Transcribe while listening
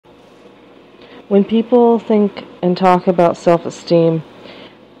When people think and talk about self-esteem,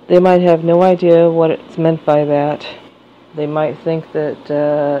 they might have no idea what it's meant by that. They might think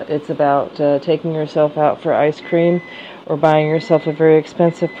that it's about taking yourself out for ice cream or buying yourself a very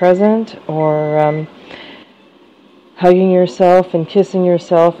expensive present or hugging yourself and kissing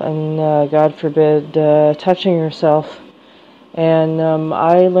yourself and, God forbid, touching yourself. And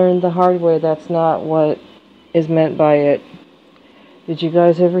I learned the hard way that's not what is meant by it. Did you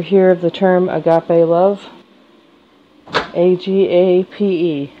guys ever hear of the term agape love?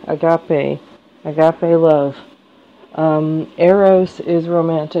 A-G-A-P-E, agape love. Eros is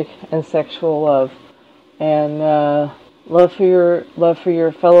romantic and sexual love, and love for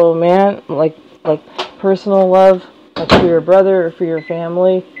your fellow man, like personal love, like for your brother or for your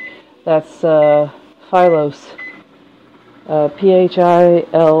family. That's Philos,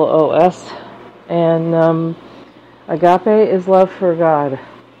 P-H-I-L-O-S, and agape is love for God.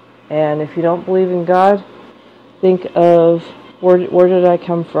 And if you don't believe in God, think of where did I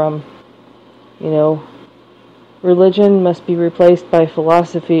come from? You know, religion must be replaced by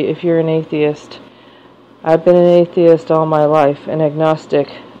philosophy if you're an atheist. I've been an atheist all my life, an agnostic,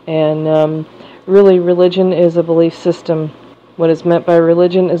 and really religion is a belief system. What is meant by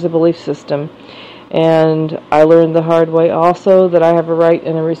religion is a belief system. And I learned the hard way also that I have a right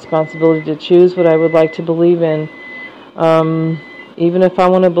and a responsibility to choose what I would like to believe in. Even if I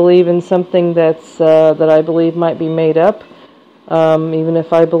want to believe in something that I believe might be made up, even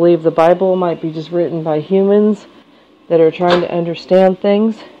if I believe the Bible might be just written by humans that are trying to understand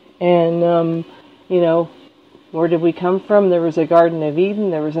things, and where did we come from? There was a Garden of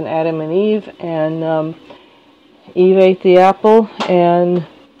Eden, there was an Adam and Eve, and Eve ate the apple and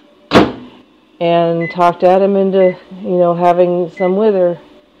talked Adam into having some with her.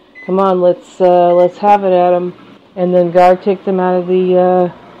 Come on, let's have it, Adam. And then God kicked them out of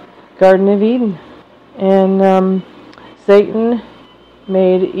the Garden of Eden. And Satan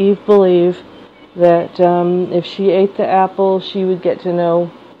made Eve believe that if she ate the apple, she would get to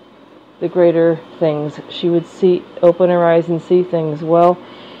know the greater things. She would open her eyes and see things. Well,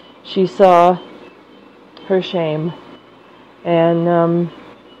 she saw her shame. And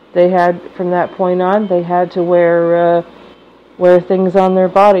they had, from that point on, they had to wear things on their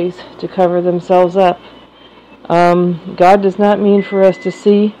bodies to cover themselves up. God does not mean for us to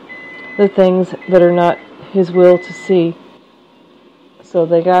see the things that are not His will to see. So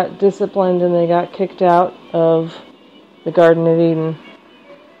they got disciplined and they got kicked out of the Garden of Eden.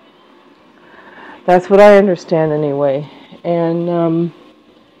 That's what I understand anyway. And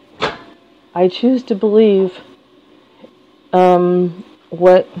I choose to believe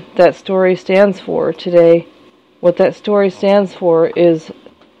what that story stands for today. What that story stands for is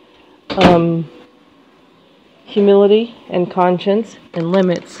humility and conscience and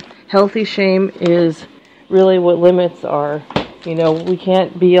limits. Healthy shame is really what limits are. We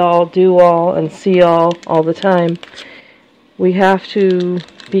can't be all, do all, and see all the time. We have to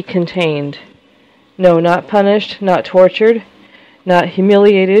be contained. No, not punished, not tortured, not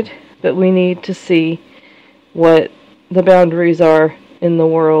humiliated, but we need to see what the boundaries are in the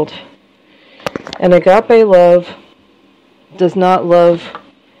world. And agape love does not love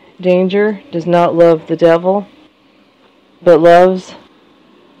danger, does not love the devil, but loves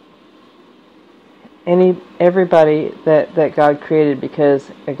everybody that God created,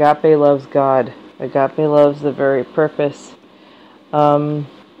 because agape loves God. Agape loves the very purpose.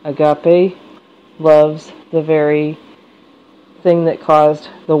 Agape loves the very thing that caused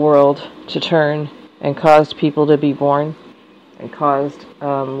the world to turn and caused people to be born and caused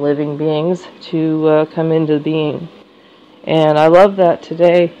living beings to come into being. And I love that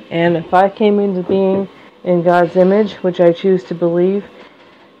today. And if I came into being in God's image, which I choose to believe,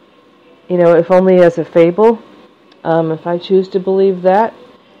 if only as a fable, if I choose to believe that,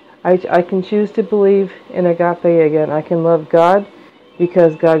 I can choose to believe in agape again. I can love God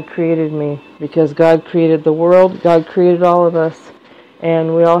because God created me, because God created the world, God created all of us,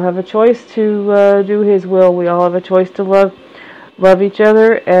 and we all have a choice to do His will. We all have a choice to love each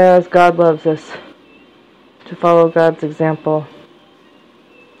other as God loves us, to follow God's example.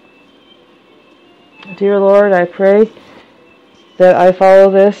 Dear Lord, I pray that I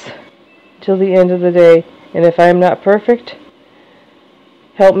follow this till the end of the day. And if I am not perfect,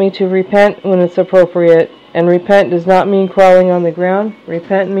 help me to repent when it's appropriate. And repent does not mean crawling on the ground.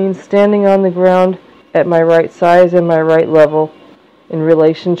 Repent means standing on the ground at my right size and my right level in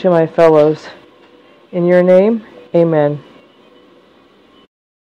relation to my fellows. In your name, amen.